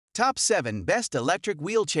Top 7 Best Electric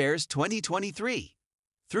Wheelchairs 2023.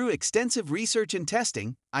 Through extensive research and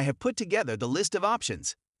testing, I have put together the list of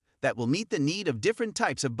options that will meet the need of different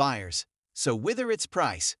types of buyers. So whether it's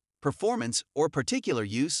price, performance, or particular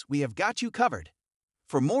use, we have got you covered.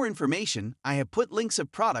 For more information, I have put links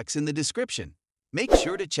of products in the description. Make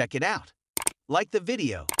sure to check it out. Like the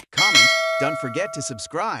video, comment, don't forget to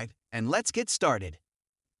subscribe, and let's get started.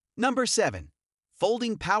 Number 7.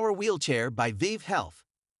 Folding Power Wheelchair by Vive Health.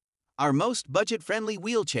 Our most budget-friendly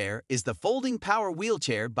wheelchair is the Folding Power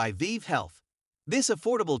Wheelchair by Vive Health. This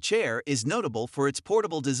affordable chair is notable for its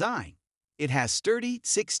portable design. It has sturdy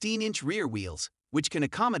 16-inch rear wheels, which can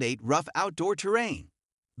accommodate rough outdoor terrain.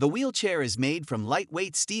 The wheelchair is made from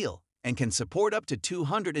lightweight steel and can support up to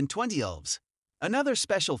 220 elves. Another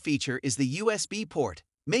special feature is the USB port,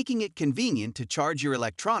 making it convenient to charge your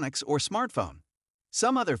electronics or smartphone.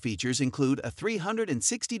 Some other features include a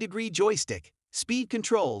 360-degree joystick, speed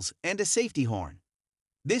controls, and a safety horn.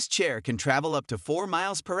 This chair can travel up to 4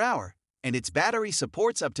 miles per hour, and its battery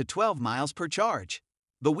supports up to 12 miles per charge.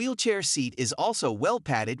 The wheelchair seat is also well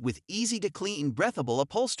padded with easy-to-clean breathable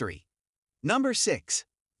upholstery. Number 6.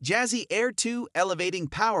 Jazzy Air 2 Elevating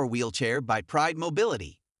Power Wheelchair by Pride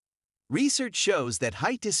Mobility. Research shows that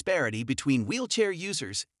height disparity between wheelchair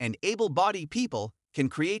users and able-bodied people can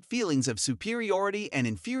create feelings of superiority and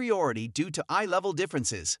inferiority due to eye-level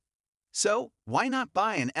differences. So, why not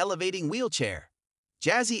buy an elevating wheelchair?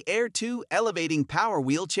 Jazzy Air 2 Elevating Power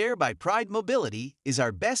Wheelchair by Pride Mobility is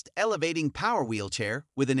our best elevating power wheelchair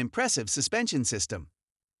with an impressive suspension system.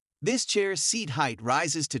 This chair's seat height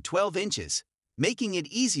rises to 12 inches, making it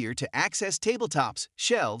easier to access tabletops,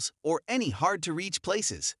 shelves, or any hard-to-reach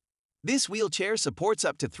places. This wheelchair supports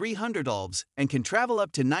up to 300 elves and can travel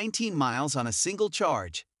up to 19 miles on a single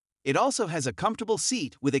charge. It also has a comfortable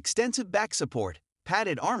seat with extensive back support,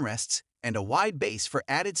 padded armrests, and a wide base for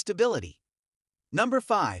added stability. Number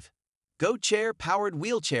 5. Go Chair Powered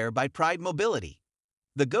Wheelchair by Pride Mobility.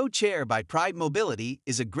 The Go Chair by Pride Mobility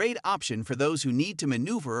is a great option for those who need to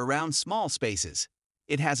maneuver around small spaces.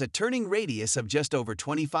 It has a turning radius of just over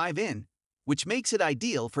 25 in, which makes it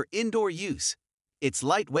ideal for indoor use. It's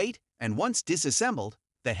lightweight, and once disassembled,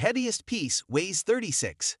 the heaviest piece weighs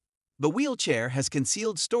 36. The wheelchair has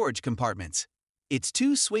concealed storage compartments. Its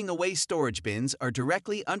 2 swing-away storage bins are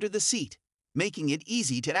directly under the seat, making it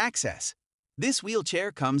easy to access. This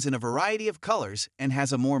wheelchair comes in a variety of colors and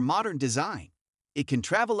has a more modern design. It can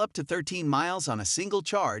travel up to 13 miles on a single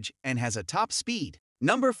charge and has a top speed.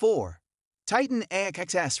 Number 4. Titan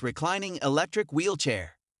AXS Reclining Electric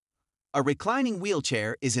Wheelchair. A reclining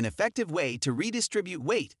wheelchair is an effective way to redistribute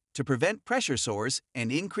weight to prevent pressure sores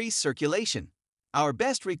and increase circulation. Our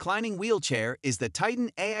best reclining wheelchair is the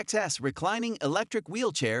Titan AXS Reclining Electric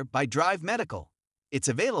Wheelchair by Drive Medical. It's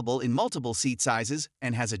available in multiple seat sizes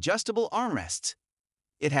and has adjustable armrests.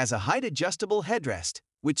 It has a height-adjustable headrest,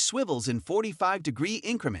 which swivels in 45-degree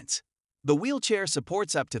increments. The wheelchair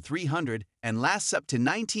supports up to 300 and lasts up to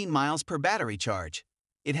 19 miles per battery charge.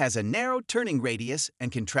 It has a narrow turning radius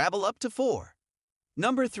and can travel up to 4.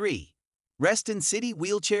 Number 3. Reston City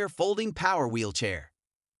Wheelchair Folding Power Wheelchair.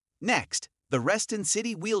 Next, the Reston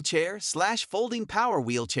City Wheelchair/Folding Power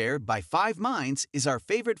Wheelchair by 5 Minds is our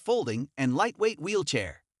favorite folding and lightweight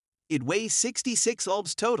wheelchair. It weighs 66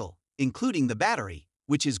 elves total, including the battery,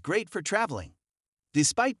 which is great for traveling.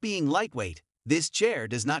 Despite being lightweight, this chair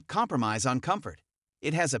does not compromise on comfort.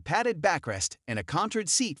 It has a padded backrest and a contoured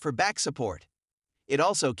seat for back support. It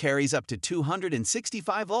also carries up to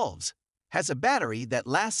 265 elves, has a battery that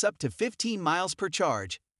lasts up to 15 miles per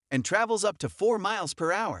charge, and travels up to 4 miles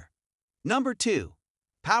per hour. Number 2.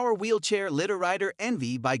 Power Wheelchair Litterider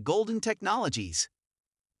Envy by Golden Technologies.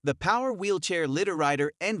 The Power Wheelchair Litterider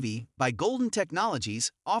Envy by Golden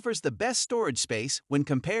Technologies offers the best storage space when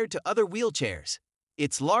compared to other wheelchairs.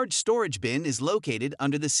 Its large storage bin is located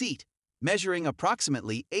under the seat, measuring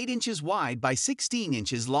approximately 8 inches wide by 16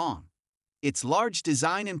 inches long. Its large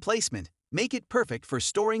design and placement make it perfect for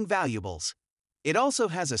storing valuables. It also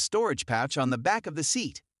has a storage pouch on the back of the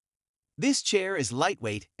seat. This chair is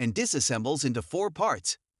lightweight and disassembles into 4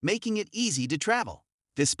 parts, making it easy to travel.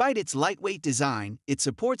 Despite its lightweight design, it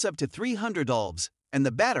supports up to 300 elves, and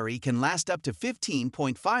the battery can last up to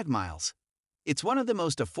 15.5 miles. It's one of the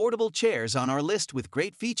most affordable chairs on our list with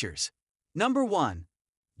great features. Number 1.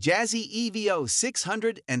 Jazzy EVO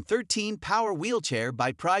 613 Power Wheelchair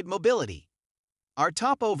by Pride Mobility. Our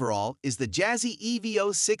top overall is the Jazzy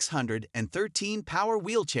EVO 613 Power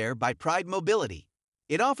Wheelchair by Pride Mobility.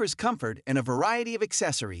 It offers comfort and a variety of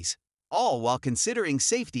accessories, all while considering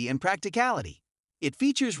safety and practicality. It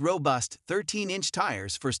features robust 13-inch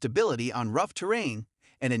tires for stability on rough terrain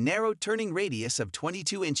and a narrow turning radius of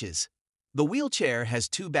 22 inches. The wheelchair has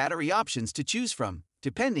 2 battery options to choose from,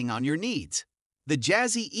 depending on your needs. The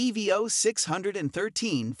Jazzy EVO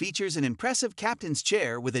 613 features an impressive captain's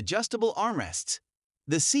chair with adjustable armrests.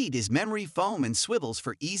 The seat is memory foam and swivels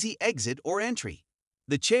for easy exit or entry.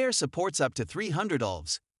 The chair supports up to 300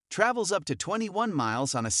 ULVs, travels up to 21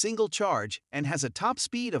 miles on a single charge, and has a top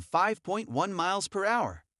speed of 5.1 miles per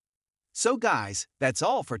hour. So guys, that's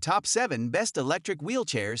all for Top 7 Best Electric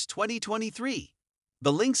Wheelchairs 2023.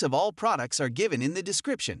 The links of all products are given in the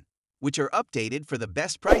description, which are updated for the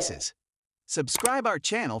best prices. Subscribe our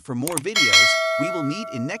channel for more videos. We will meet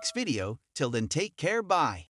in next video. Till then, take care, bye.